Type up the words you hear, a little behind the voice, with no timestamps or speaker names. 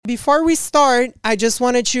before we start, I just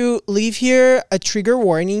wanted to leave here a trigger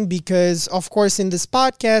warning because, of course, in this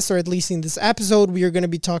podcast, or at least in this episode, we are going to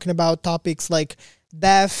be talking about topics like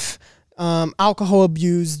death, alcohol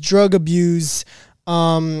abuse, drug abuse,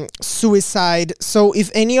 suicide. So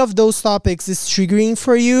if any of those topics is triggering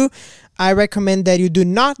for you, I recommend that you do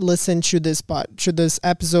not listen to this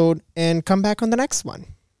episode and come back on the next one.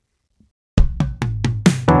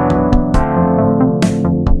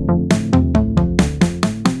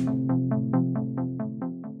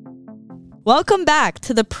 Welcome back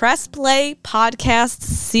to the Press Play podcast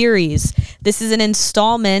series. This is an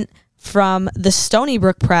installment from the Stony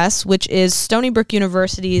Brook Press, which is Stony Brook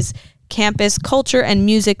University's campus culture and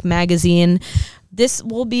music magazine. This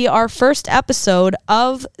will be our first episode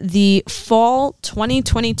of the fall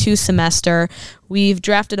 2022 semester. We've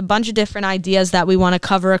drafted a bunch of different ideas that we want to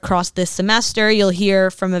cover across this semester. You'll hear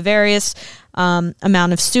from a various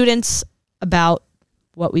amount of students about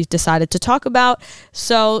what we've decided to talk about.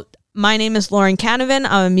 So my name is Lauren Canavan.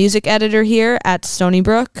 I'm a music editor here at Stony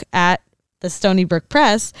Brook at the Stony Brook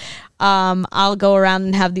Press. I'll go around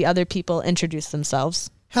and have the other people introduce themselves.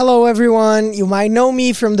 Hello, everyone. You might know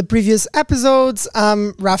me from the previous episodes.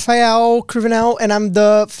 I'm Rafael, Cruvinel, and I'm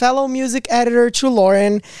the fellow music editor to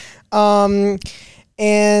Lauren.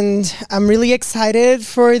 And I'm really excited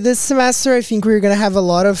for this semester. I think we're going to have a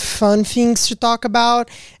lot of fun things to talk about.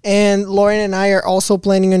 And Lauren and I are also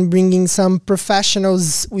planning on bringing some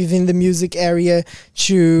professionals within the music area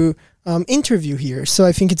to interview here. So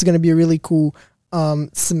I think it's going to be a really cool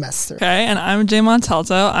semester. Okay, and I'm Jay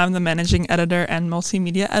Montalto. I'm the managing editor and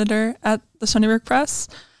multimedia editor at the Stony Brook Press.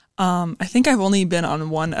 I think I've only been on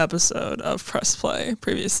one episode of Press Play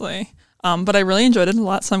previously. But I really enjoyed it a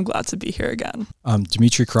lot, so I'm glad to be here again. I'm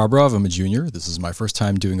Dmitry Khrabrov. I'm a junior. This is my first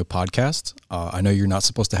time doing a podcast. I know you're not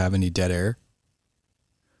supposed to have any dead air,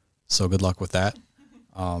 so good luck with that.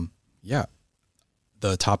 Yeah,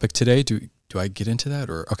 the topic today, do I get into that?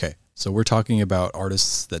 Okay, so we're talking about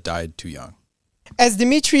artists that died too young. As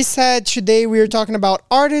Dmitry said, today we are talking about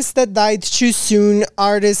artists that died too soon,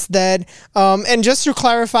 artists that, and just to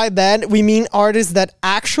clarify that, we mean artists that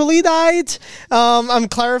actually died. I'm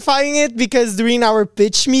clarifying it because during our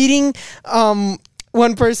pitch meeting,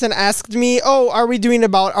 one person asked me, are we doing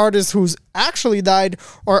about artists who's actually died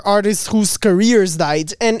or artists whose careers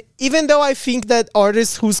died? And even though I think that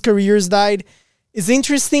artists whose careers died is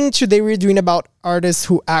interesting, today we're doing about artists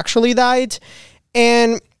who actually died.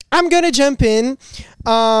 And I'm going to jump in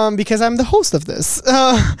because I'm the host of this.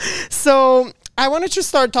 So I wanted to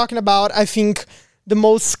start talking about, I think, the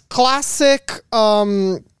most classic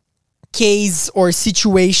case or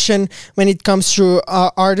situation when it comes to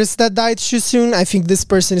artists that died too soon. I think this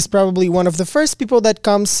person is probably one of the first people that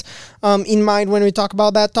comes in mind when we talk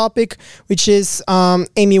about that topic, which is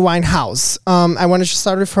Amy Winehouse. I wanted to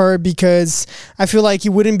start with her because I feel like it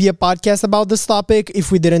wouldn't be a podcast about this topic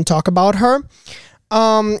if we didn't talk about her.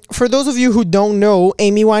 For those of you who don't know,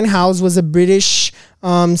 Amy Winehouse was a British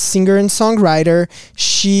singer and songwriter.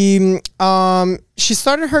 She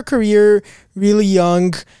started her career really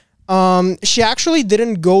young. She actually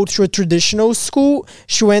didn't go to a traditional school.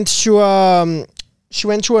 She went to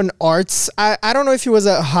an arts. I don't know if it was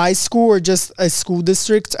a high school or just a school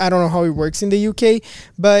district. I don't know how it works in the UK,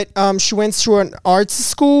 but she went to an arts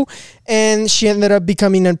school and she ended up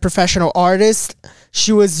becoming a professional artist.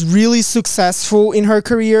 She was really successful in her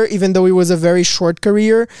career, even though it was a very short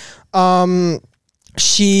career.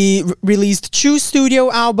 She released 2 studio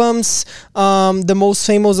albums, the most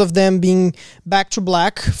famous of them being Back to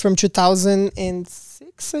Black from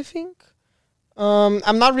 2006, I think.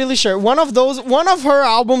 I'm not really sure. One of her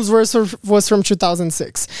albums was from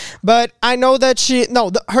 2006. But I know that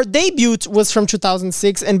her debut was from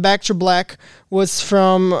 2006 and Back to Black was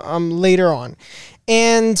from later on.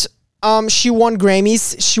 And she won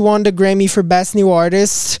Grammys. She won the Grammy for Best New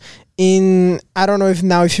Artist I don't know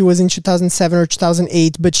if it was in 2007 or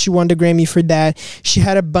 2008, but she won the Grammy for that. She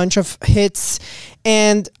had a bunch of hits.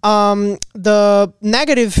 And the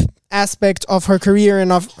negative aspect of her career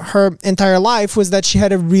and of her entire life was that she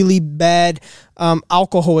had a really bad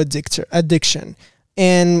alcohol addiction.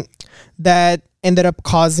 And that ended up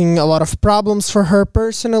causing a lot of problems for her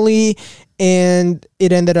personally. And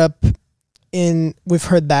it ended up with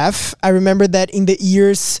her death. I remember that in the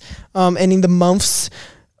years and in the months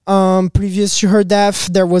previous to her death,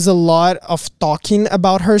 there was a lot of talking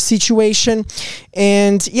about her situation.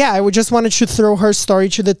 And yeah, I just wanted to throw her story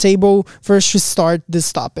to the table first to start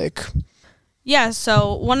this topic. Yeah,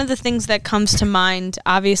 so one of the things that comes to mind,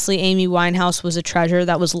 obviously Amy Winehouse was a treasure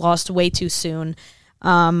that was lost way too soon.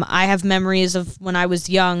 I have memories of when I was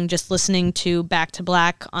young, just listening to Back to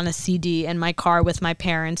Black on a CD in my car with my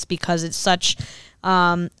parents, because it's such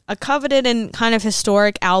a coveted and kind of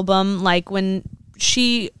historic album. Like when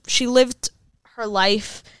she lived her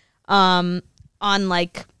life on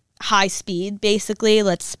like high speed, basically,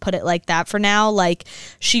 let's put it like that for now. Like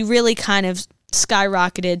she really kind of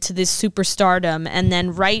skyrocketed to this superstardom, and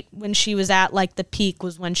then right when she was at like the peak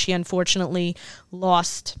was when she unfortunately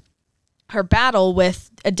lost her battle with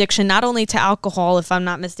addiction, not only to alcohol, if I'm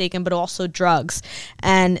not mistaken, but also drugs.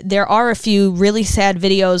 And there are a few really sad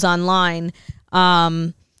videos online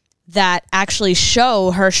that actually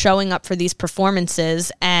show her showing up for these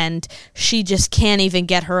performances, and she just can't even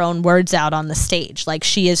get her own words out on the stage. Like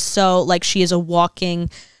she is a walking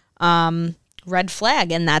red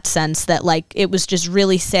flag in that sense, that like it was just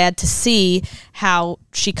really sad to see how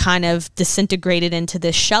she kind of disintegrated into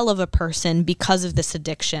this shell of a person because of this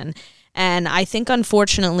addiction. And I think,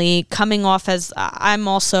 unfortunately, coming off as I'm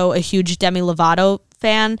also a huge Demi Lovato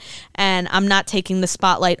fan, and I'm not taking the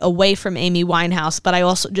spotlight away from Amy Winehouse, but I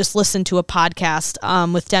also just listened to a podcast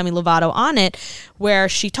with Demi Lovato on it, where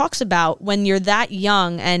she talks about when you're that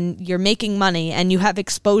young and you're making money and you have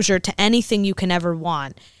exposure to anything you can ever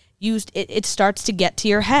want, it starts to get to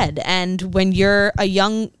your head. And when you're a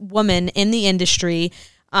young woman in the industry,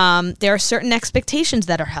 there are certain expectations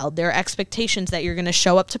that are held. There are expectations that you're going to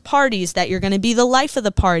show up to parties, that you're going to be the life of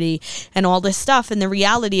the party, and all this stuff. And the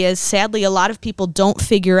reality is, sadly, a lot of people don't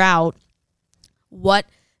figure out what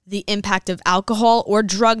the impact of alcohol or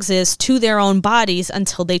drugs is to their own bodies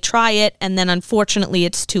until they try it, and then unfortunately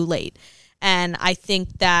it's too late. And I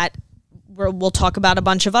think that we'll talk about a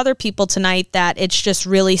bunch of other people tonight, that it's just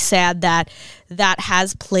really sad that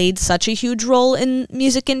has played such a huge role in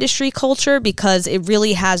music industry culture, because it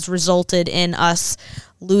really has resulted in us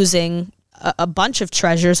losing a bunch of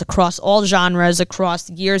treasures across all genres, across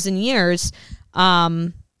years and years,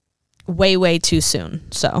 way too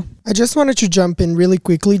soon. So I just wanted to jump in really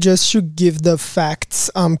quickly just to give the facts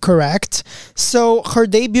correct. So her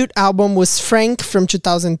debut album was Frank from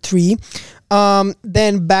 2003.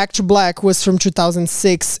 Then Back to Black was from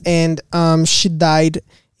 2006, and she died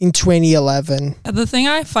in 2011. The thing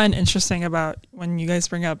I find interesting about when you guys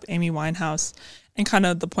bring up Amy Winehouse, and kind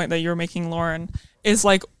of the point that you're making, Lauren, is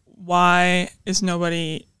like, why is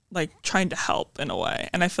nobody like trying to help in a way?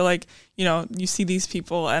 And I feel like, you know, you see these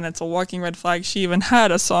people and it's a walking red flag. She even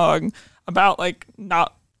had a song about like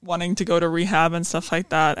not wanting to go to rehab and stuff like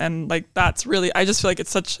that. And like, that's really, I just feel like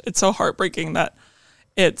it's so heartbreaking that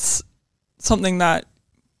it's something that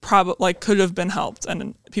probably like could have been helped,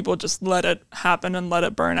 and people just let it happen and let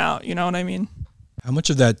it burn out. You know what I mean? How much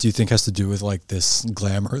of that do you think has to do with like this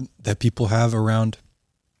glamour that people have around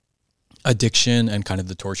addiction and kind of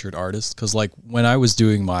the tortured artist? Because like when I was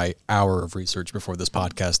doing my hour of research before this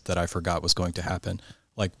podcast that I forgot was going to happen,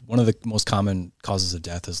 like one of the most common causes of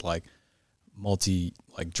death is like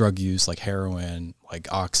drug use, like heroin, like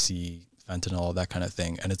oxy, fentanyl, that kind of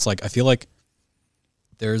thing. And it's like, I feel like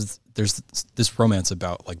there's this romance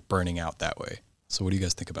about like burning out that way. So what do you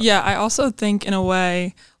guys think about that? Yeah, I also think in a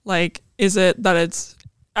way, like, is it that it's,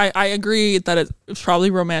 I agree that it's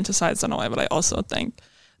probably romanticized in a way, but I also think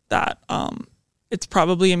that it's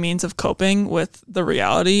probably a means of coping with the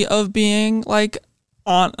reality of being like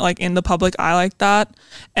on like in the public eye like that,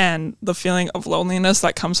 and the feeling of loneliness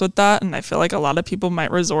that comes with that. And I feel like a lot of people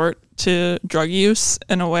might resort to drug use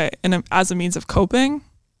in a way, as a means of coping.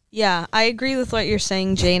 Yeah, I agree with what you're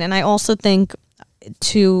saying, Jane. And I also think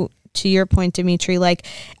to your point, Dmitry, like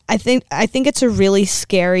I think it's a really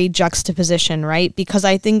scary juxtaposition, right? Because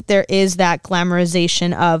I think there is that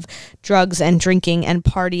glamorization of drugs and drinking and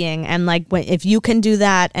partying, and like if you can do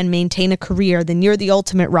that and maintain a career, then you're the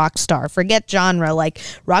ultimate rock star. Forget genre. Like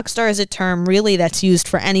rock star is a term really that's used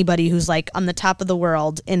for anybody who's like on the top of the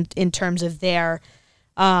world in terms of their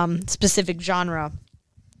specific genre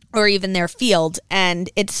or even their field. And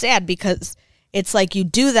it's sad because it's like you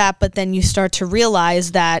do that, but then you start to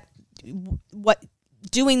realize that what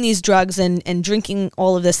doing these drugs and drinking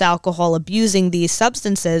all of this alcohol, abusing these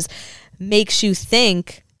substances, makes you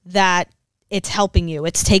think that it's helping you.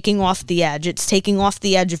 It's taking off the edge. It's taking off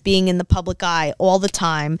the edge of being in the public eye all the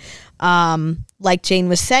time, like Jane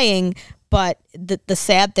was saying. But the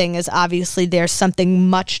sad thing is obviously there's something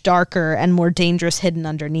much darker and more dangerous hidden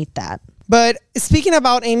underneath that. But speaking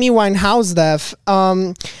about Amy Winehouse death,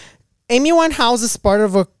 Amy Winehouse is part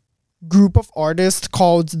of a group of artists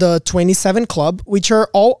called the 27 Club, which are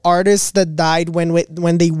all artists that died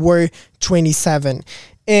when they were 27.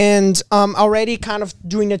 And already kind of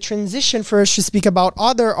doing a transition for us to speak about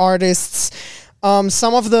other artists,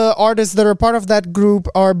 Some of the artists that are part of that group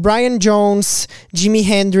are Brian Jones, Jimi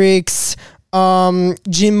Hendrix,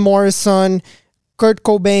 Jim Morrison, Kurt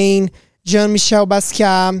Cobain, Jean-Michel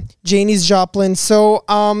Basquiat, Janis Joplin. So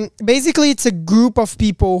basically it's a group of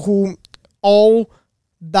people who all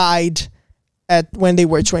died when they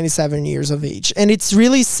were 27 years of age. And it's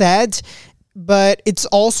really sad, but it's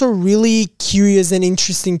also really curious and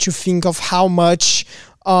interesting to think of how much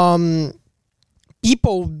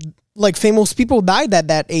people, like famous people, died at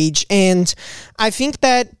that age. And I think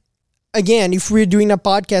that, again, if we're doing a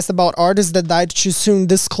podcast about artists that died too soon,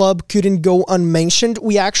 this club couldn't go unmentioned.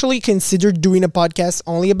 We actually considered doing a podcast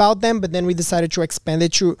only about them, but then we decided to expand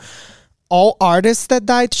it to all artists that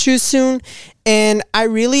died too soon. And I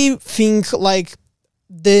really think like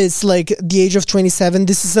the age of 27,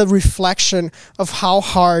 this is a reflection of how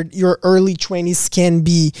hard your early 20s can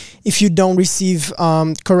be if you don't receive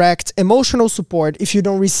correct emotional support, if you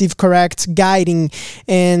don't receive correct guiding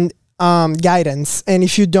and guidance, and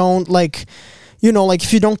if you don't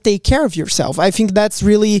if you don't take care of yourself. I think that's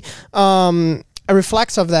really a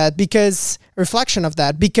reflection of that because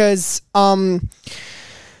our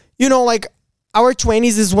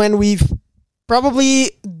 20s is when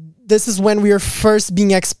this is when we are first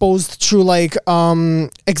being exposed to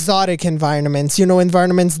exotic environments,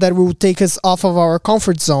 environments that will take us off of our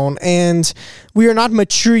comfort zone, and we are not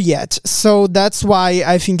mature yet. So that's why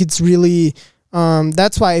I think it's really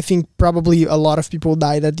probably a lot of people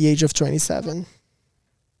died at the age of 27.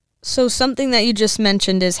 So something that you just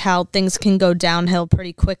mentioned is how things can go downhill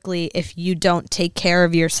pretty quickly if you don't take care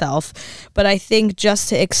of yourself. But I think just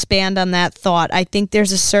to expand on that thought, I think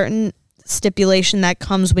there's a certain stipulation that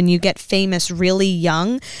comes when you get famous really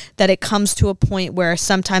young, that it comes to a point where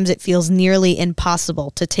sometimes it feels nearly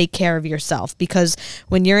impossible to take care of yourself, because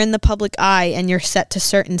when you're in the public eye and you're set to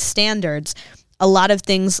certain standards,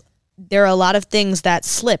 there are a lot of things that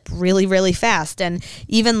slip really, really fast. And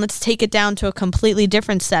even let's take it down to a completely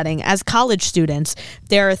different setting. As college students,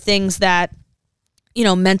 there are things that,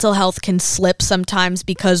 mental health can slip sometimes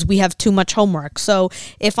because we have too much homework. So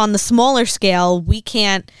if on the smaller scale, we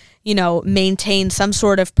can't, maintain some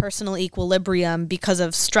sort of personal equilibrium because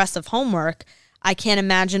of stress of homework, I can't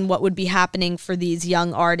imagine what would be happening for these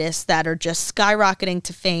young artists that are just skyrocketing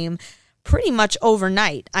to fame pretty much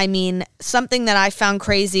overnight. I mean, something that I found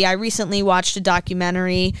crazy, I recently watched a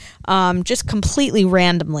documentary just completely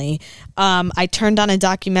randomly. I turned on a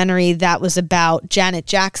documentary that was about Janet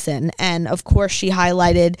Jackson, and of course she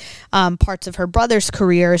highlighted parts of her brother's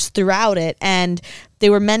careers throughout it, and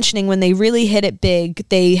they were mentioning when they really hit it big,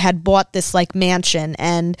 they had bought this mansion,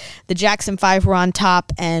 and the Jackson 5 were on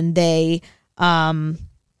top, and they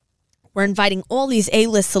were inviting all these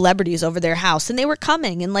A-list celebrities over their house, and they were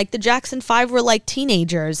coming, and the Jackson 5 were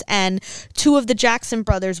teenagers, and two of the Jackson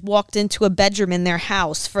brothers walked into a bedroom in their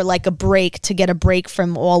house for a break, to get a break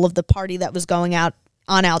from all of the party that was going on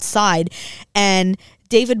outside, and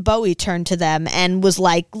David Bowie turned to them and was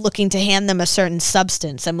looking to hand them a certain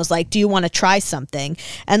substance and was like, do you want to try something?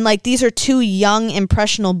 And these are two young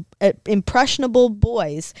impressionable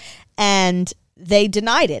boys, and they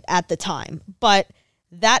denied it at the time, but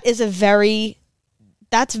that's very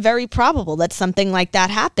probable that something like that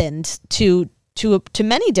happened to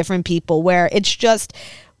many different people, where it's just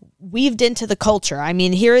weaved into the culture. I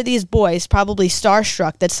mean, here are these boys probably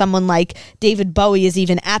starstruck that someone like David Bowie is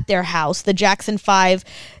even at their house. The Jackson 5,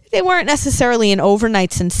 they weren't necessarily an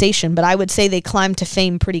overnight sensation, but I would say they climbed to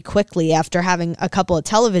fame pretty quickly after having a couple of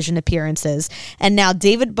television appearances. And now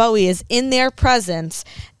David Bowie is in their presence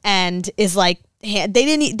and is they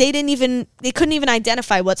couldn't even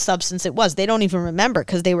identify what substance it was. They don't even remember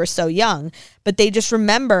because they were so young, but they just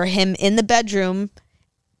remember him in the bedroom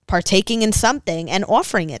partaking in something and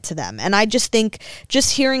offering it to them. And I just think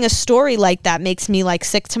just hearing a story like that makes me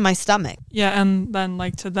sick to my stomach. Yeah, and then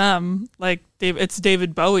to them, it's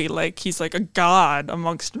David Bowie, he's a god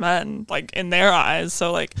amongst men, in their eyes.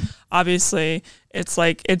 So obviously it's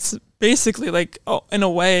it's basically in a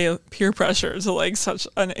way peer pressure to such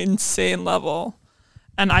an insane level.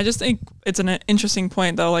 And I just think it's an interesting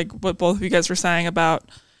point though, what both of you guys were saying about,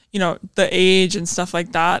 the age and stuff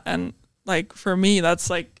like that. And for me,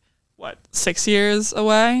 that's 6 years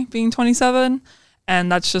away, being 27.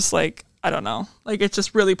 And that's just I don't know, it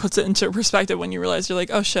just really puts it into perspective when you realize you're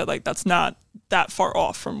oh shit, that's not that far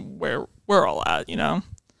off from where we're all at,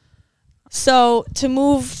 So to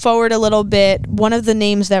move forward a little bit, one of the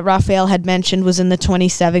names that Rafael had mentioned was in the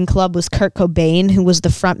 27 Club was Kurt Cobain, who was the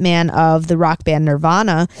frontman of the rock band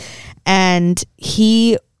Nirvana. And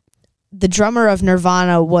the drummer of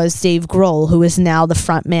Nirvana was Dave Grohl, who is now the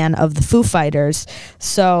frontman of the Foo Fighters.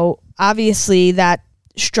 So obviously that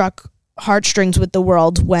struck heartstrings with the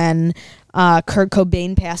world when Kurt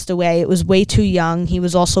Cobain passed away. It was way too young. He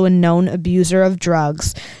was also a known abuser of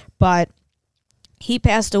drugs, but he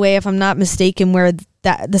passed away, if I'm not mistaken, where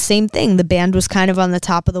the same thing. The band was kind of on the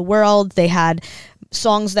top of the world. They had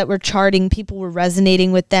songs that were charting. People were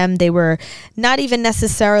resonating with them. They were not even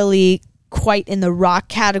necessarily quite in the rock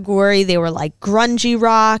category. They were like grungy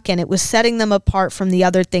rock, and it was setting them apart from the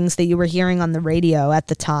other things that you were hearing on the radio at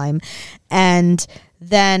the time. And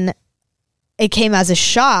then it came as a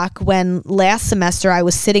shock when last semester I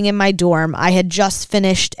was sitting in my dorm. I had just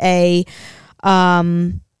finished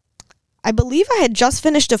I believe I had just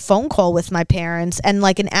finished a phone call with my parents, and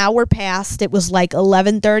like an hour passed. It was like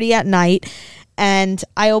 11:30 at night, and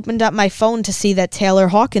I opened up my phone to see that Taylor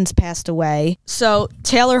Hawkins passed away. So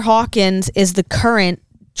Taylor Hawkins is the current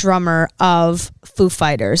drummer of Foo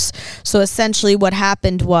Fighters. So essentially what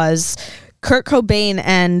happened was Kurt Cobain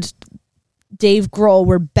and Dave Grohl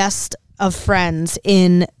were best of friends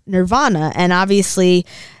in Nirvana, and obviously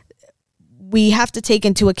we have to take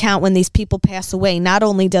into account when these people pass away, not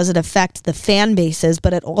only does it affect the fan bases,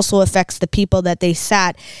 but it also affects the people that they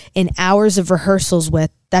sat in hours of rehearsals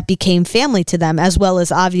with that became family to them, as well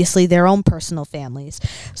as obviously their own personal families.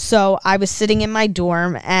 So I was sitting in my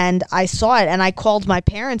dorm and I saw it, and I called my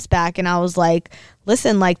parents back and I was like,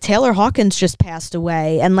 listen, like Taylor Hawkins just passed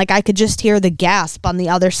away. And like I could just hear the gasp on the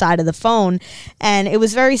other side of the phone. And it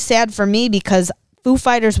was very sad for me because Foo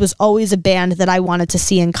Fighters was always a band that I wanted to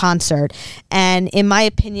see in concert. And in my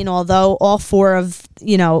opinion, although all four of,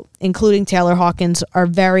 including Taylor Hawkins, are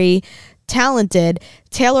very talented,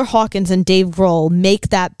 Taylor Hawkins and Dave Grohl make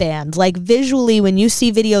that band. Like visually, when you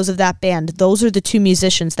see videos of that band, those are the two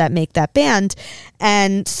musicians that make that band.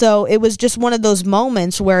 And so it was just one of those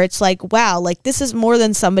moments where it's like, wow, like this is more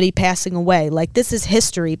than somebody passing away. Like this is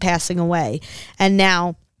history passing away. And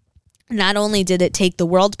now, not only did it take the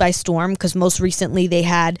world by storm, because most recently they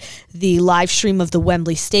had the live stream of the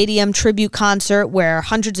Wembley Stadium tribute concert where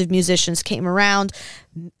hundreds of musicians came around,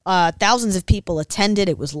 thousands of people attended.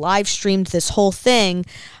 It was live streamed, this whole thing.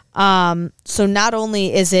 So not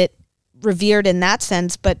only is it revered in that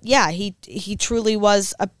sense, but yeah, he truly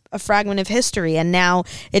was a fragment of history. And now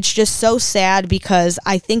it's just so sad because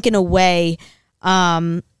I think in a way,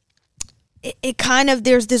 it kind of,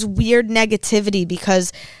 there's this weird negativity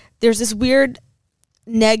because there's this weird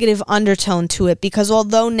negative undertone to it, because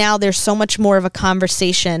although now there's so much more of a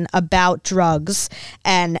conversation about drugs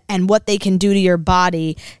and what they can do to your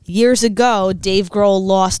body, years ago, Dave Grohl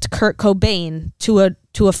lost Kurt Cobain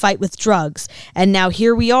to a fight with drugs. And now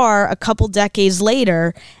here we are a couple decades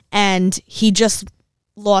later, and he just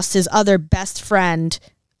lost his other best friend,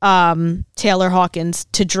 Taylor Hawkins,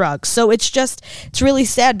 to drugs. So it's really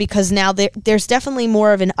sad because now there's definitely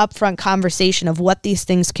more of an upfront conversation of what these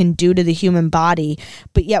things can do to the human body,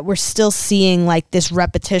 but yet we're still seeing like this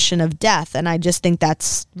repetition of death, and I just think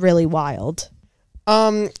that's really wild.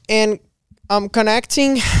 And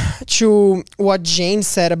connecting to what Jane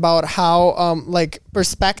said about how like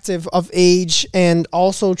perspective of age, and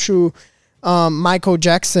also to Michael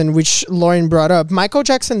Jackson, which Lauren brought up. Michael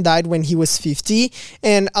Jackson died when he was 50,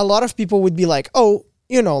 and a lot of people would be like, oh,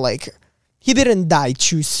 like he didn't die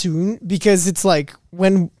too soon, because it's like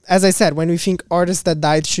as I said, when we think artists that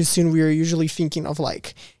died too soon, we are usually thinking of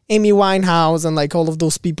like Amy Winehouse and like all of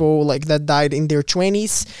those people like that died in their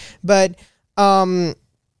 20s. But I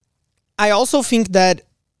also think that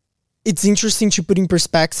it's interesting to put in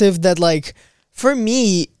perspective that like for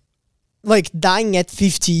me, like dying at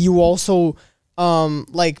 50, you also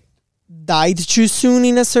like died too soon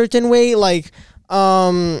in a certain way, like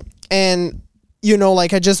and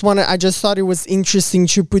like I just thought it was interesting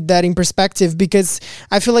to put that in perspective, because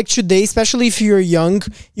I feel like today, especially if you're young,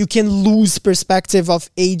 you can lose perspective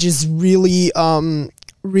of ages really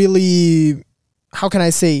really, how can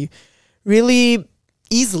I say, really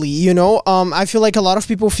easily, I feel like a lot of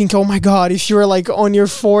people think, oh my god, if you're like on your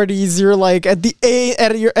 40s, you're like at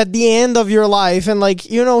the end of your life, and like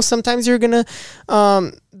sometimes you're gonna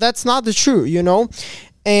that's not the truth,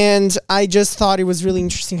 and I just thought it was really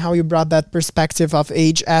interesting how you brought that perspective of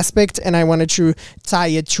age aspect, and I wanted to tie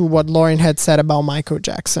it to what Lauren had said about Michael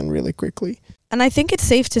Jackson really quickly. And I think it's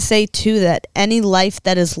safe to say too that any life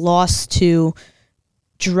that is lost to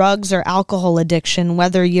drugs or alcohol addiction,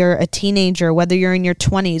 whether you're a teenager, whether you're in your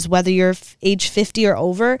 20s, whether you're age 50 or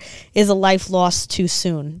over, is a life lost too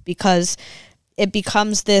soon, because it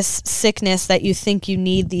becomes this sickness that you think you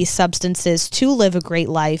need these substances to live a great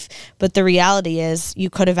life. But the reality is you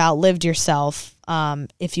could have outlived yourself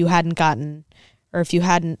if you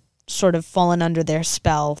hadn't sort of fallen under their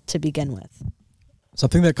spell to begin with.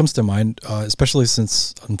 Something that comes to mind, especially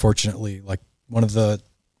since unfortunately, like one of the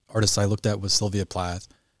artists I looked at was Sylvia Plath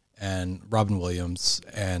and Robin Williams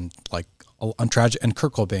and like on tragic, and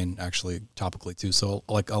Kurt Cobain actually topically too. So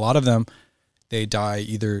like a lot of them, they die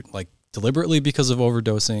either like deliberately because of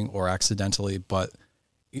overdosing or accidentally, but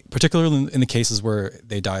particularly in the cases where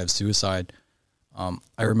they die of suicide.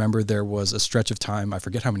 I remember there was a stretch of time, I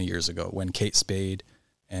forget how many years ago, when Kate Spade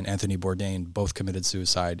and Anthony Bourdain both committed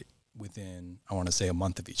suicide within, I want to say, a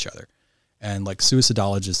month of each other. And like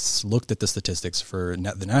suicidologists looked at the statistics for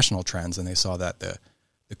the national trends, and they saw that the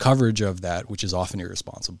coverage of that, which is often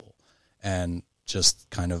irresponsible, and just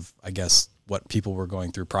kind of, I guess, what people were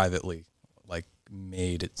going through privately, like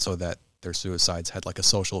made it so that their suicides had like a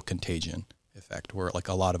social contagion effect, where like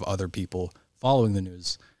a lot of other people following the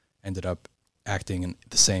news ended up acting in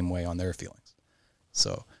the same way on their feelings.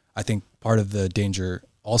 So I think part of the danger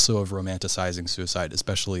also of romanticizing suicide,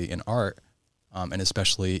 especially in art, and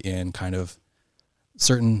especially in kind of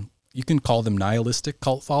certain, you can call them nihilistic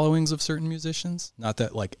cult followings of certain musicians. Not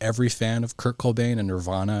that like every fan of Kurt Cobain and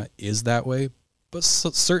Nirvana is that way, but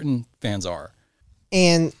certain fans are.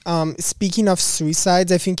 And speaking of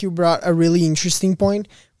suicides, I think you brought a really interesting point,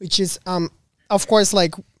 which is, of course,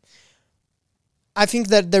 like, I think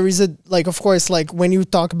that there is a, like, of course, like when you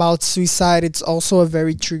talk about suicide, it's also a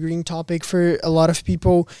very triggering topic for a lot of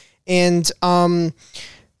people. And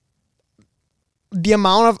the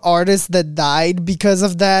amount of artists that died because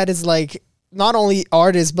of that is like, not only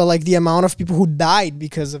artists, but like the amount of people who died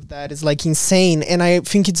because of that is like insane. And I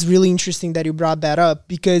think it's really interesting that you brought that up,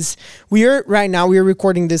 because right now we're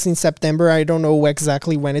recording this in September. I don't know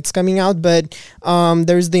exactly when it's coming out, but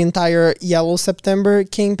there's the entire Yellow September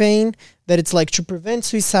campaign that it's like to prevent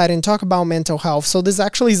suicide and talk about mental health. So this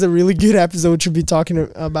actually is a really good episode to be talking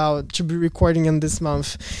about, to be recording in this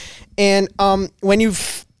month. And when you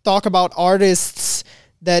talk about artists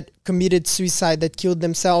that committed suicide, that killed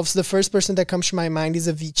themselves, the first person that comes to my mind is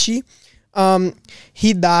Avicii.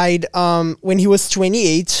 He died when he was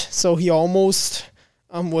 28, so he almost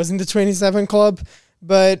was in the 27 club.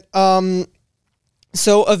 But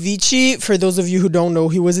so Avicii, for those of you who don't know,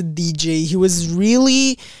 he was a DJ. He was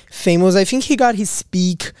really famous. I think he got his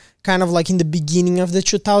peak kind of like in the beginning of the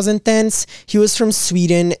 2010s. He was from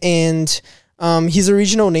Sweden, and his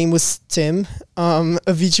original name was Tim.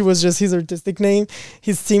 Avicii was just his artistic name.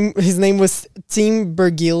 His name was Tim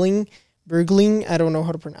Bergling. I don't know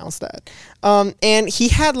how to pronounce that. And he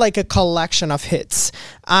had like a collection of hits.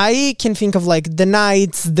 I can think of like The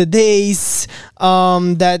Nights, The Days,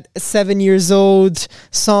 that 7 Years Old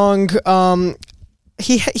song.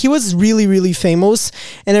 He was really, really famous.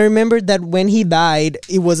 And I remember that when he died,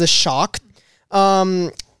 it was a shock.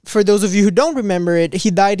 For those of you who don't remember it, he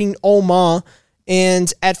died in Oman,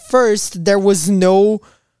 and at first there was no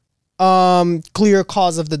clear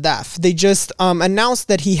cause of the death. They just announced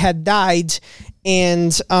that he had died,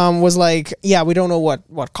 and was like, yeah, we don't know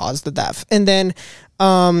what caused the death. And then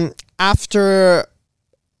after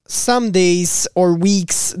some days or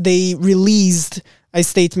weeks, they released a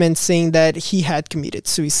statement saying that he had committed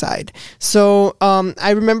suicide. So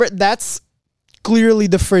I remember that's clearly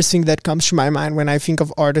the first thing that comes to my mind when I think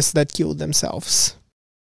of artists that killed themselves.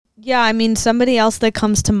 Yeah, I mean, somebody else that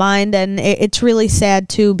comes to mind, and it's really sad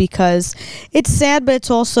too, because it's sad, but it's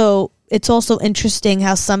also interesting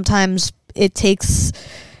how sometimes it takes,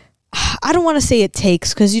 I don't want to say it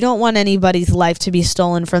takes, because you don't want anybody's life to be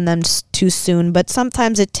stolen from them too soon, but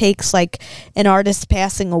sometimes it takes like an artist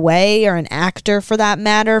passing away, or an actor for that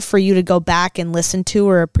matter, for you to go back and listen to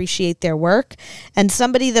or appreciate their work. And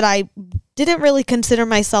somebody that I didn't really consider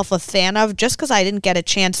myself a fan of, just because I didn't get a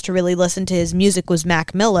chance to really listen to his music, was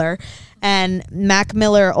Mac Miller. And Mac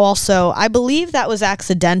Miller also, I believe that was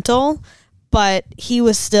accidental, but he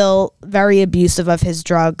was still very abusive of his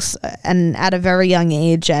drugs, and at a very young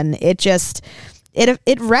age, and it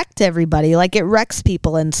wrecked everybody. Like, it wrecks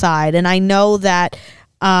people inside. And I know that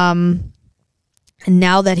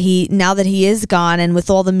now that he is gone, and with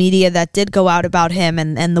all the media that did go out about him,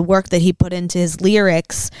 and the work that he put into his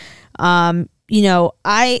lyrics, you know,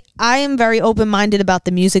 I am very open-minded about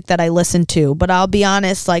the music that I listen to, but I'll be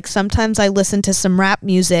honest, like, sometimes I listen to some rap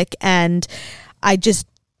music and I just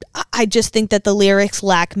think that the lyrics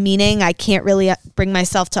lack meaning. I can't really bring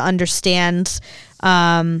myself to understand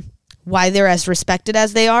why they're as respected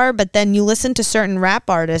as they are. But then you listen to certain rap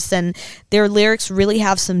artists and their lyrics really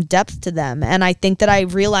have some depth to them. And I think that I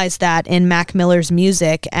realized that in Mac Miller's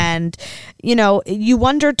music. And, you know, you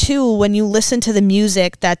wonder too, when you listen to the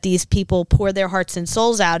music that these people pour their hearts and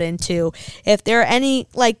souls out into, if there are any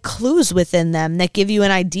like clues within them that give you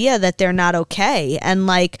an idea that they're not okay. And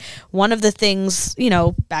like one of the things, you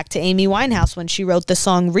know, back to Amy Winehouse when she wrote the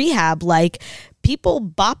song Rehab, like, people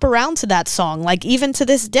bop around to that song, like even to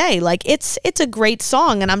this day. Like it's a great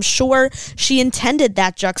song, and I'm sure she intended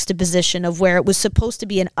that juxtaposition of where it was supposed to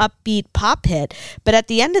be an upbeat pop hit, but at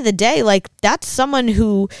the end of the day, like that's someone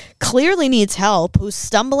who clearly needs help, who's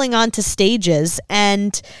stumbling onto stages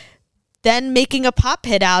and then making a pop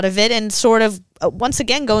hit out of it, and sort of once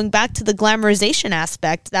again going back to the glamorization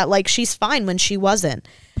aspect that like she's fine when she wasn't.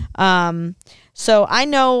 So I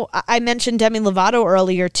know I mentioned Demi Lovato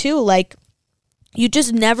earlier too, like you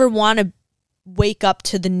just never want to wake up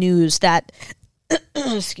to the news that,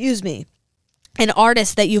 excuse me, an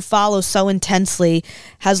artist that you follow so intensely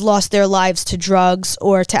has lost their lives to drugs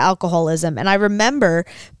or to alcoholism. And I remember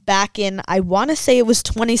back in, I want to say it was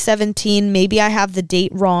 2017, maybe I have the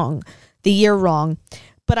date wrong, the year wrong.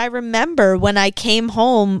 But I remember when I came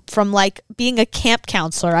home from like being a camp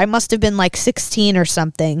counselor, I must have been like 16 or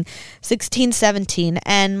something, 16, 17.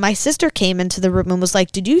 And my sister came into the room and was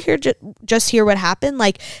like, did you just hear what happened?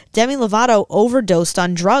 Like Demi Lovato overdosed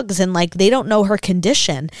on drugs and like they don't know her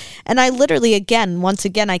condition. And I literally, once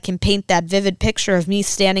again, I can paint that vivid picture of me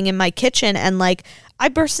standing in my kitchen and like I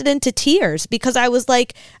bursted into tears because I was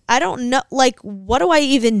like, I don't know, like, what do I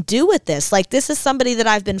even do with this? Like, this is somebody that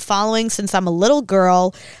I've been following since I'm a little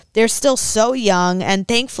girl. They're still so young. And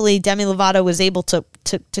thankfully, Demi Lovato was able to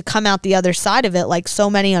come out the other side of it, like so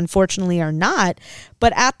many, unfortunately, are not.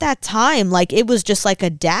 But at that time, like, it was just like a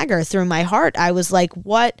dagger through my heart. I was like,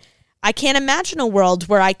 what? I can't imagine a world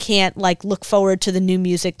where I can't, like, look forward to the new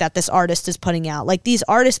music that this artist is putting out. Like, these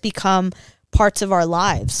artists become parts of our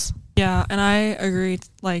lives. Yeah, and I agree,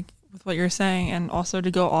 like, with what you're saying, and also to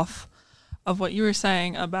go off of what you were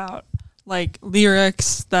saying about, like,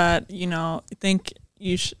 lyrics that, you know, think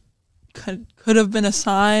you could have been a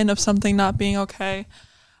sign of something not being okay.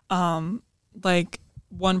 Like,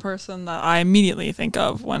 one person that I immediately think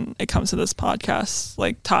of when it comes to this podcast,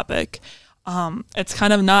 like, topic, it's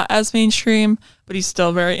kind of not as mainstream, but he's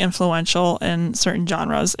still very influential in certain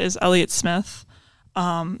genres, is Elliott Smith.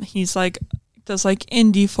 He's, like, does like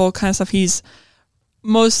indie folk kind of stuff. He's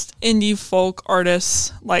most indie folk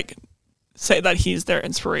artists like say that he's their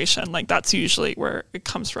inspiration. Like that's usually where it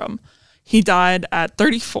comes from. He died at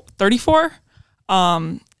 34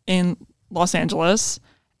 in Los Angeles,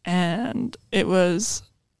 and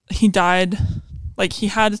he died like he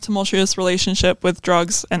had a tumultuous relationship with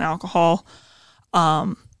drugs and alcohol,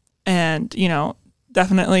 and you know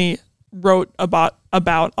definitely wrote about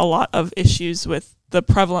a lot of issues with the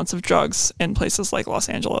prevalence of drugs in places like Los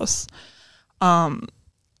Angeles. And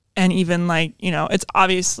even like, you know, it's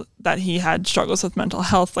obvious that he had struggles with mental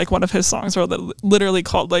health. Like one of his songs are literally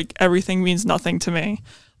called like Everything Means Nothing to Me,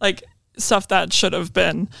 like stuff that should have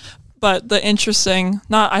been. But the interesting,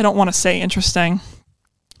 I don't want to say interesting,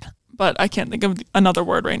 but I can't think of another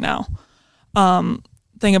word right now.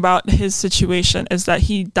 Thing about his situation is that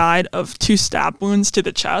he died of 2 stab wounds to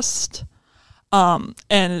the chest.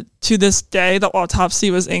 And to this day, the autopsy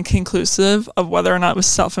was inconclusive of whether or not it was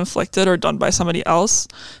self-inflicted or done by somebody else.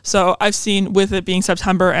 So I've seen, with it being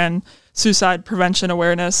September and suicide prevention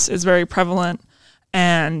awareness is very prevalent,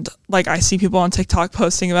 and like I see people on TikTok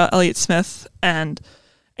posting about Elliott Smith, and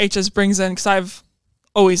it just brings in, because I've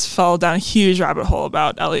always fell down a huge rabbit hole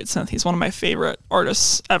about Elliott Smith. He's one of my favorite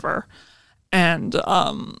artists ever. And,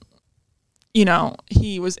 you know,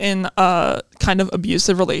 he was in a kind of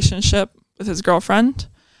abusive relationship with his girlfriend,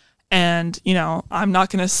 and you know I'm not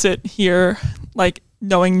going to sit here like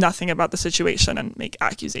knowing nothing about the situation and make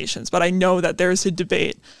accusations, but I know that there's a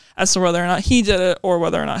debate as to whether or not he did it or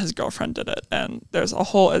whether or not his girlfriend did it, and there's a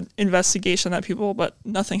whole investigation that but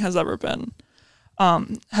nothing has ever been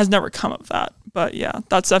has never come of that. But yeah,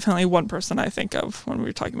 that's definitely one person I think of when we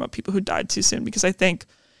were talking about people who died too soon, because I think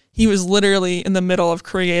he was literally in the middle of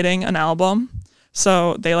creating an album,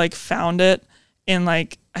 so they like found it in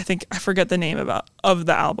like, I think I forget the name of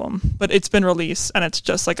the album, but it's been released, and it's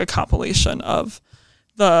just like a compilation of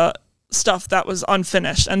the stuff that was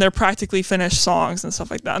unfinished, and they're practically finished songs and stuff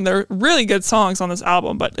like that. And they're really good songs on this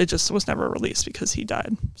album, but it just was never released because he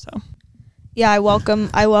died. So yeah, I welcome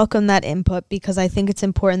that input, because I think it's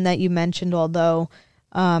important that you mentioned, although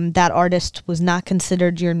that artist was not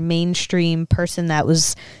considered your mainstream person that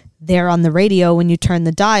was there on the radio when you turn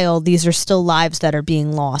the dial, these are still lives that are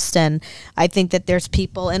being lost. And I think that there's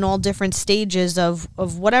people in all different stages of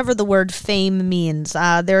whatever the word fame means.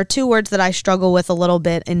 There are 2 words that I struggle with a little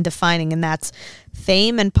bit in defining, and that's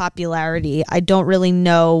fame and popularity. I don't really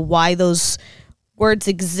know why those words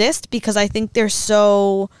exist, because I think they're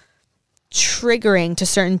so triggering to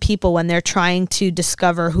certain people when they're trying to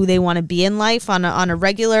discover who they want to be in life on a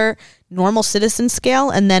regular, normal citizen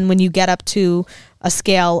scale. And then when you get up to a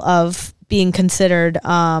scale of being considered,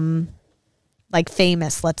 like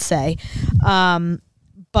famous, let's say.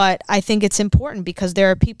 But I think it's important because there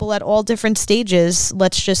are people at all different stages.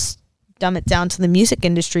 Let's just dumb it down to the music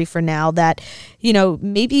industry for now, that, you know,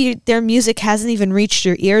 maybe their music hasn't even reached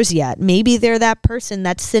your ears yet. Maybe they're that person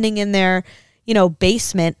that's sitting in their, you know,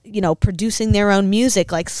 basement, you know, producing their own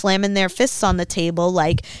music, like slamming their fists on the table,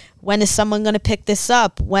 like, when is someone going to pick this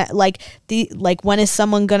up? When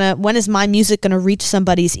is my music going to reach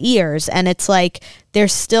somebody's ears? And it's like,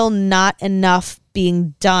 there's still not enough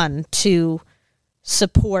being done to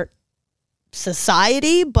support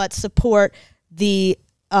society, but support the,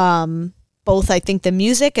 both, I think, the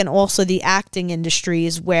music and also the acting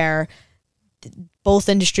industries, where both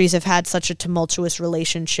industries have had such a tumultuous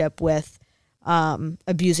relationship with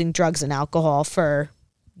abusing drugs and alcohol for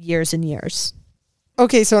years and years.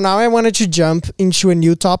 Okay, so now I wanted to jump into a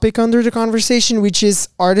new topic under the conversation, which is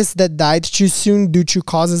artists that died too soon due to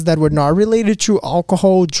causes that were not related to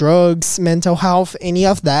alcohol, drugs, mental health, any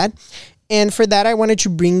of that. And for that, I wanted to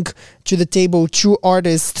bring to the table two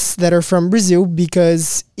artists that are from Brazil,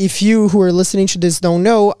 because if you who are listening to this don't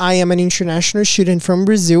know, I am an international student from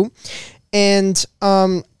Brazil. And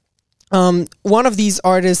one of these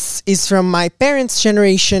artists is from my parents'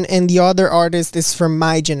 generation, and the other artist is from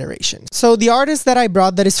my generation. So the artist that I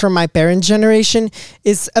brought that is from my parents' generation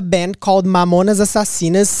is a band called Mamonas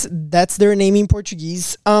Assassinas. That's their name in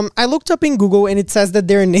Portuguese. I looked up in Google, and it says that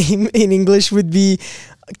their name in English would be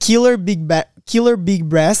Killer Big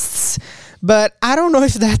Breasts, but I don't know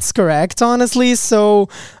if that's correct, honestly. So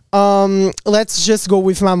let's just go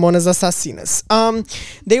with Mamonas Assassinas.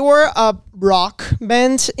 They were a rock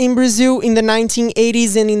band in Brazil in the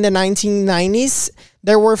 1980s and in the 1990s.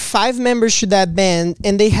 There were 5 members to that band,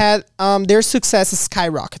 and they had their success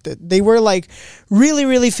skyrocketed. They were like really,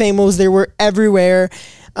 really famous. They were everywhere.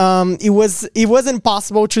 It wasn't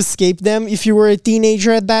possible to escape them if you were a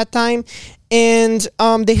teenager at that time. And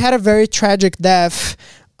they had a very tragic death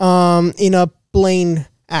in a plane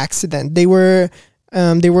accident. They were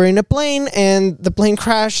in a plane, and the plane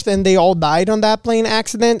crashed, and they all died on that plane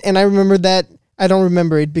accident. And I remember that. I don't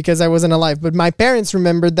remember it because I wasn't alive, but my parents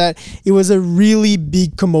remembered that it was a really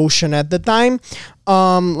big commotion at the time.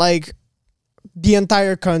 Like, the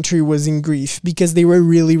entire country was in grief because they were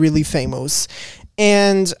really, really famous.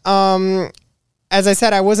 And as I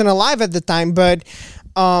said, I wasn't alive at the time, but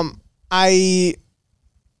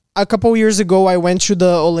a couple years ago, I went to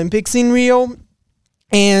the Olympics in Rio.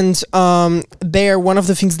 And there, one of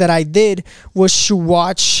the things that I did was to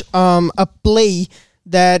watch a play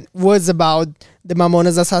that was about the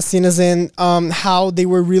Mamonas Assassinas and how they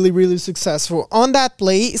were really, really successful. On that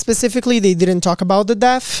play, specifically, they didn't talk about the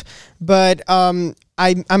death, but I'm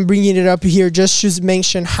bringing it up here just to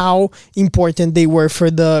mention how important they were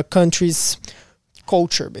for the country's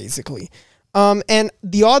culture, basically. And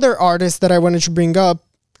the other artist that I wanted to bring up,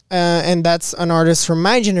 and that's an artist from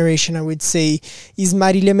my generation, I would say, is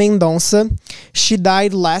Marília Mendonça. She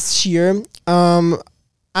died last year.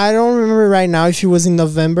 I don't remember right now if it was in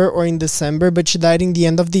November or in December, but she died in the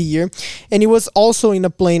end of the year. And it was also in a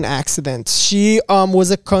plane accident. She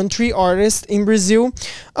was a country artist in Brazil.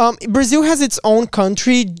 Brazil has its own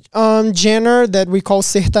country genre that we call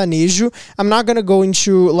sertanejo. I'm not going to go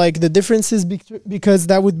into like the differences because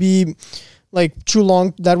that would be like too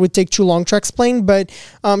long. That would take too long to explain. But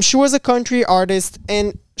she was a country artist,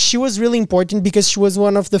 and she was really important because she was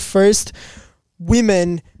one of the first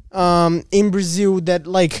women in Brazil that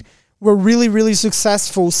like were really, really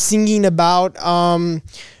successful singing about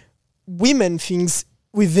women things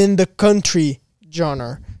within the country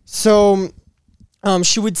genre. So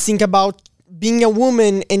she would sing about being a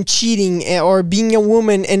woman and cheating, or being a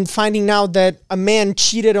woman and finding out that a man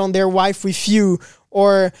cheated on their wife with you,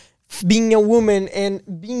 or being a woman and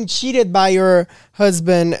being cheated by your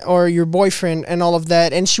husband or your boyfriend and all of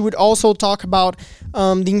that. And she would also talk about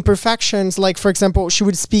the imperfections, like, for example, she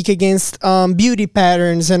would speak against beauty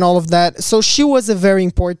patterns and all of that. So she was a very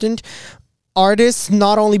important artist,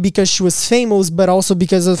 not only because she was famous, but also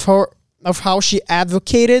because of how she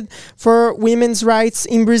advocated for women's rights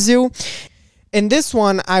in Brazil. And this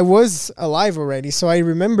one, I was alive already, so I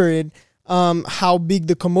remember it. How big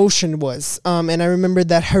the commotion was. And I remember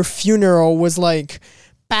that her funeral was like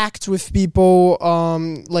packed with people,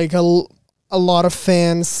 like a lot of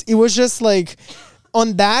fans. It was just like,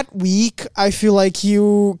 on that week, I feel like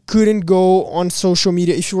you couldn't go on social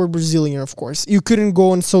media, if you were Brazilian, of course. You couldn't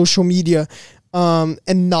go on social media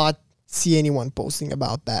and not see anyone posting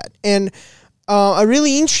about that. And a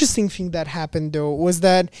really interesting thing that happened, though, was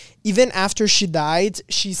that even after she died,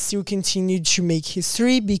 she still continued to make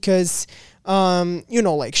history because,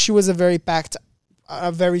 like, she was a very packed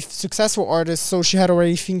a very successful artist, so she had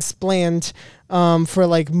already things planned for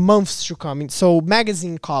like months to come. So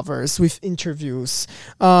magazine covers with interviews,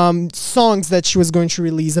 songs that she was going to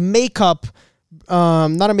release, a makeup,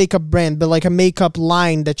 not a makeup brand, but like a makeup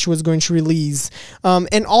line that she was going to release.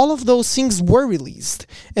 And all of those things were released.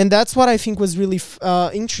 And that's what I think was really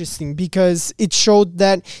interesting, because it showed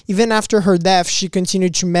that even after her death, she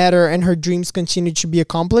continued to matter and her dreams continued to be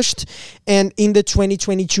accomplished. And in the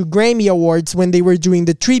 2022 Grammy Awards, when they were doing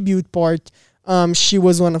the tribute part, she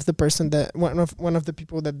was one of the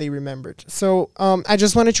people that they remembered. So I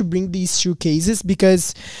just wanted to bring these two cases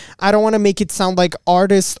because I don't want to make it sound like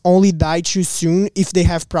artists only die too soon if they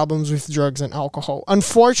have problems with drugs and alcohol.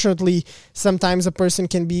 Unfortunately, sometimes a person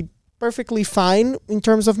can be perfectly fine in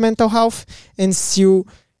terms of mental health and still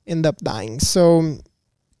end up dying. So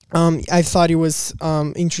I thought it was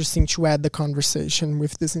interesting to add the conversation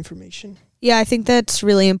with this information. Yeah, I think that's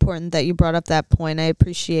really important that you brought up that point. I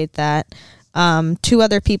appreciate that. Two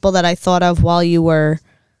other people that I thought of while you were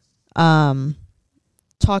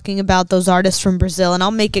talking about those artists from Brazil, and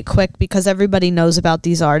I'll make it quick because everybody knows about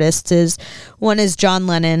these artists, one is John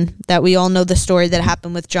Lennon, that we all know the story that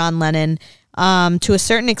happened with John Lennon. To a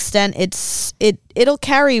certain extent, it'll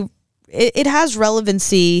has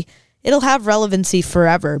relevancy. It'll have relevancy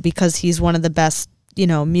forever because he's one of the best,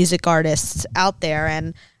 music artists out there,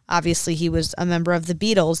 and obviously he was a member of the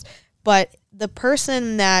Beatles. But the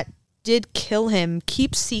person that did kill him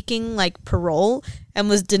keeps seeking like parole and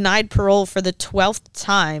was denied parole for the 12th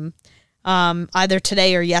time, either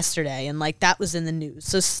today or yesterday, and like that was in the news.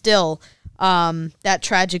 So still, that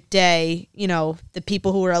tragic day, the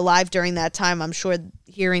people who were alive during that time, I'm sure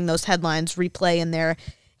hearing those headlines replay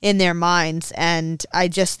in their minds. And I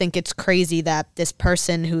just think it's crazy that this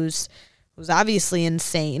person who's obviously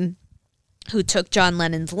insane, who took John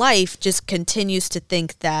Lennon's life, just continues to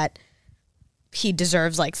think that he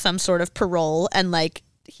deserves like some sort of parole, and like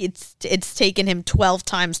it's taken him 12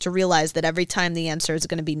 times to realize that every time the answer is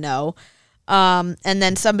going to be no. And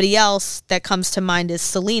then somebody else that comes to mind is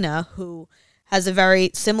Selena, who has a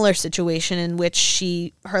very similar situation in which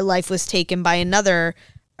her life was taken by another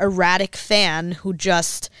erratic fan who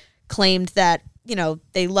just claimed that,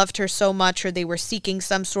 they loved her so much, or they were seeking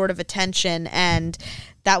some sort of attention, and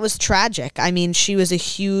that was tragic. I mean, she was a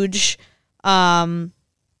huge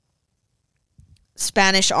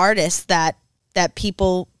Spanish artist that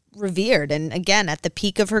people revered. And again, at the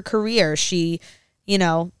peak of her career, she,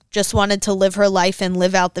 just wanted to live her life and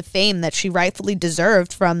live out the fame that she rightfully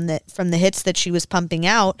deserved from the hits that she was pumping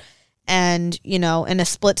out. And, in a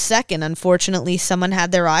split second, unfortunately, someone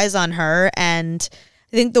had their eyes on her. And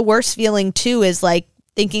I think the worst feeling too is like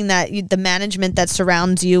thinking that the management that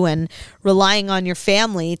surrounds you and relying on your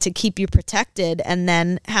family to keep you protected, and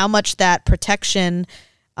then how much that protection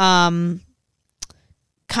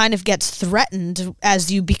kind of gets threatened as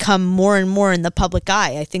you become more and more in the public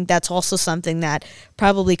eye. I think that's also something that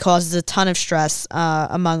probably causes a ton of stress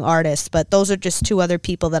among artists. But those are just two other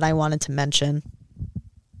people that I wanted to mention.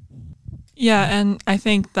 Yeah, and I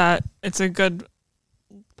think that it's a good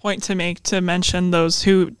point to make, to mention those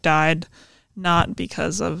who died not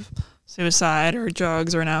because of suicide or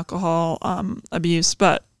drugs or an alcohol abuse,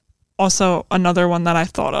 but also another one that I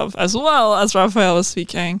thought of as well as Rafael was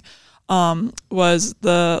speaking was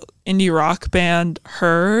the indie rock band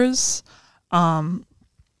Hers. I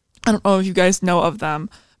don't know if you guys know of them,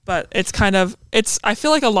 but I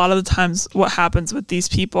feel like a lot of the times what happens with these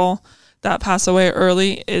people that pass away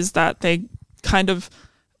early is that they kind of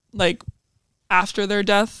like after their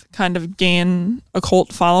death kind of gain a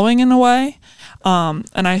cult following in a way.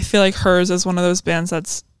 And I feel like Hers is one of those bands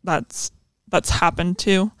that's happened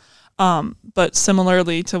to. But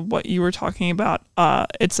similarly to what you were talking about,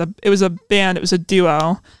 it was a band, it was a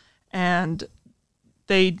duo, and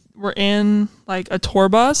they were in like a tour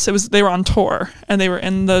bus. They were on tour, and they were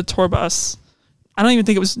in the tour bus. I don't even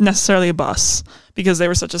think it was necessarily a bus because they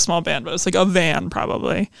were such a small band, but it was like a van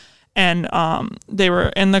probably. And they were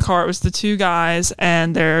in the car. It was the two guys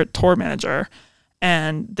and their tour manager,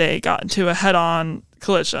 and they got into a head-on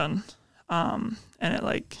collision. And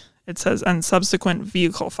it says, and subsequent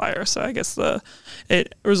vehicle fire. So I guess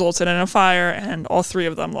it resulted in a fire, and all three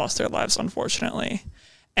of them lost their lives, unfortunately.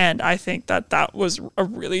 And I think that was a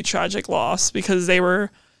really tragic loss because they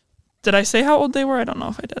were, did I say how old they were? I don't know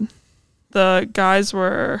if I did. The guys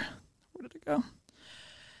were, where did it go?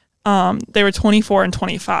 They were 24 and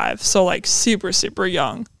 25. So like super, super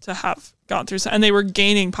young to have gone through. And they were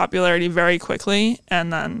gaining popularity very quickly.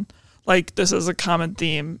 And then like, this is a common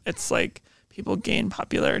theme. It's like, people gain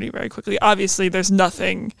popularity very quickly. Obviously, there's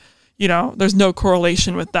nothing there's no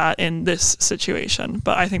correlation with that in this situation.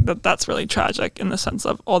 But I think that that's really tragic in the sense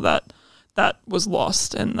of all that was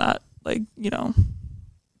lost in that, like,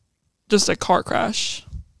 just a car crash.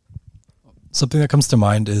 Something that comes to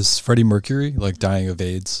mind is Freddie Mercury, like dying of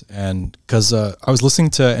AIDS. And because I was listening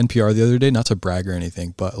to NPR the other day, not to brag or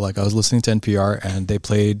anything, but like I was listening to NPR and they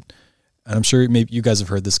played, and I'm sure maybe you guys have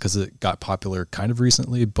heard this because it got popular kind of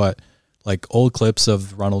recently, but like old clips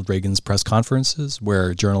of Ronald Reagan's press conferences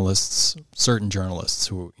where certain journalists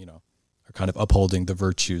who, are kind of upholding the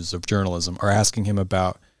virtues of journalism are asking him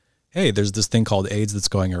about, hey, there's this thing called AIDS that's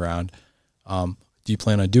going around. Do you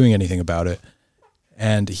plan on doing anything about it?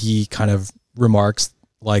 And he kind of remarks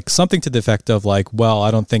like something to the effect of like, well,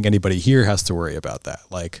 I don't think anybody here has to worry about that.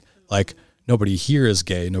 Like nobody here is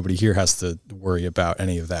gay. Nobody here has to worry about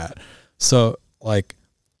any of that. So like,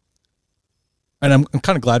 and I'm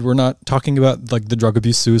kind of glad we're not talking about like the drug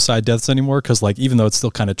abuse, suicide deaths anymore. Cause like, even though it's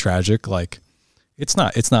still kind of tragic, like it's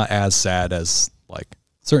not as sad as like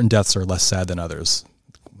certain deaths are less sad than others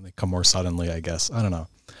when they come more suddenly, I guess. I don't know.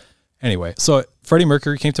 Anyway, so Freddie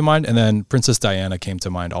Mercury came to mind, and then Princess Diana came to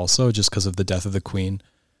mind also, just because of the death of the Queen,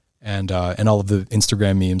 and all of the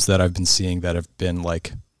Instagram memes that I've been seeing that have been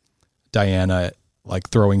like Diana like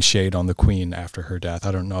throwing shade on the Queen after her death.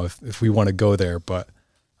 I don't know if we want to go there, but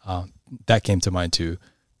that came to mind too.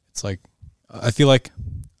 It's like I feel like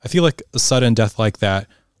a sudden death like that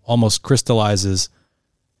almost crystallizes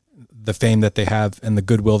the fame that they have and the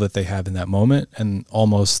goodwill that they have in that moment, and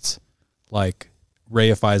almost like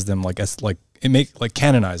reifies them, like as like it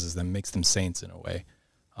canonizes them, makes them saints in a way.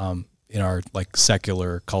 In our like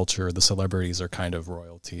secular culture, the celebrities are kind of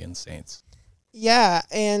royalty and saints. Yeah,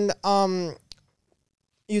 and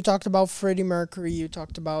you talked about Freddie Mercury, you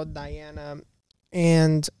talked about Diana,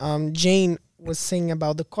 and Jane was saying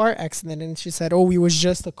about the car accident, and she said, "Oh, it was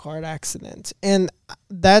just a car accident," and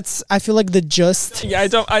I feel like the just. Yeah,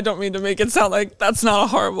 I don't mean to make it sound like that's not a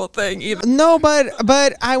horrible thing either. No, but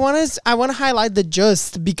I want to highlight the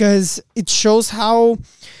just, because it shows how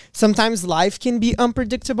sometimes life can be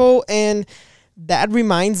unpredictable, and that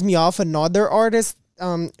reminds me of another artist.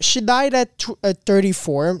 She died at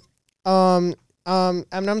 34. And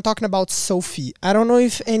I'm talking about Sophie. I don't know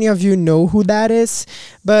if any of you know who that is,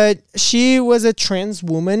 but she was a trans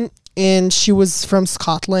woman, and she was from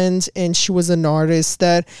Scotland, and she was an artist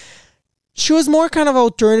that she was more kind of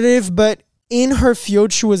alternative, but in her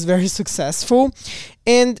field, she was very successful,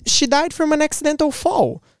 and she died from an accidental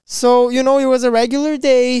fall. So, it was a regular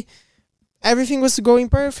day. Everything was going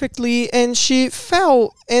perfectly, and she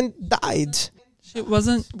fell and died. She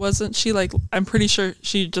wasn't she like, I'm pretty sure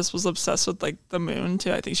she just was obsessed with like the moon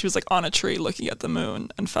too. I think she was like on a tree looking at the moon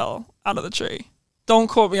and fell out of the tree. Don't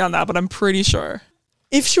quote me on that, but I'm pretty sure.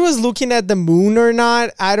 If she was looking at the moon or not,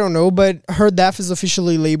 I don't know, but her death is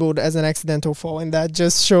officially labeled as an accidental fall, and that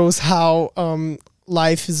just shows how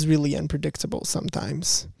life is really unpredictable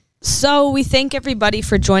sometimes. So we thank everybody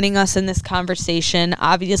for joining us in this conversation.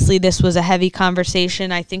 Obviously, this was a heavy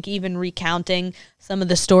conversation. I think even recounting some of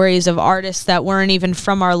the stories of artists that weren't even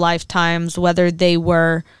from our lifetimes, whether they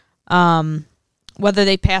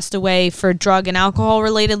passed away for drug and alcohol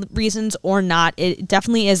related reasons or not, it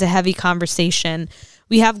definitely is a heavy conversation.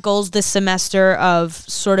 We have goals this semester of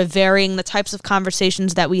sort of varying the types of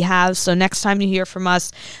conversations that we have. So next time you hear from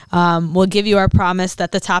us, we'll give you our promise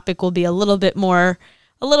that the topic will be a little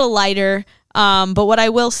lighter. But what I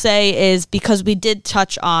will say is, because we did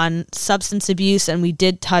touch on substance abuse and we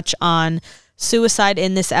did touch on suicide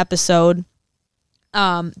in this episode,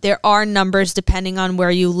 there are numbers depending on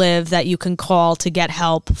where you live that you can call to get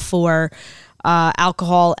help for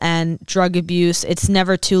alcohol and drug abuse. It's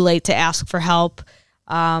never too late to ask for help.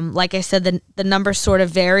 Like I said, the numbers sort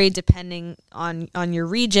of vary depending on your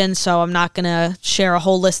region, so I'm not going to share a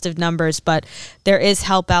whole list of numbers, but there is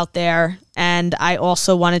help out there. And I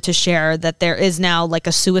also wanted to share that there is now like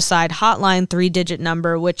a suicide hotline 3-digit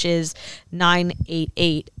number, which is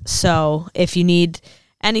 988. So if you need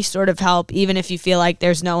any sort of help, even if you feel like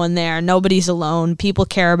there's no one there, nobody's alone, people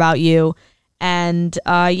care about you. And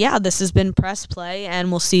this has been Press Play, and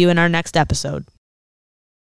we'll see you in our next episode.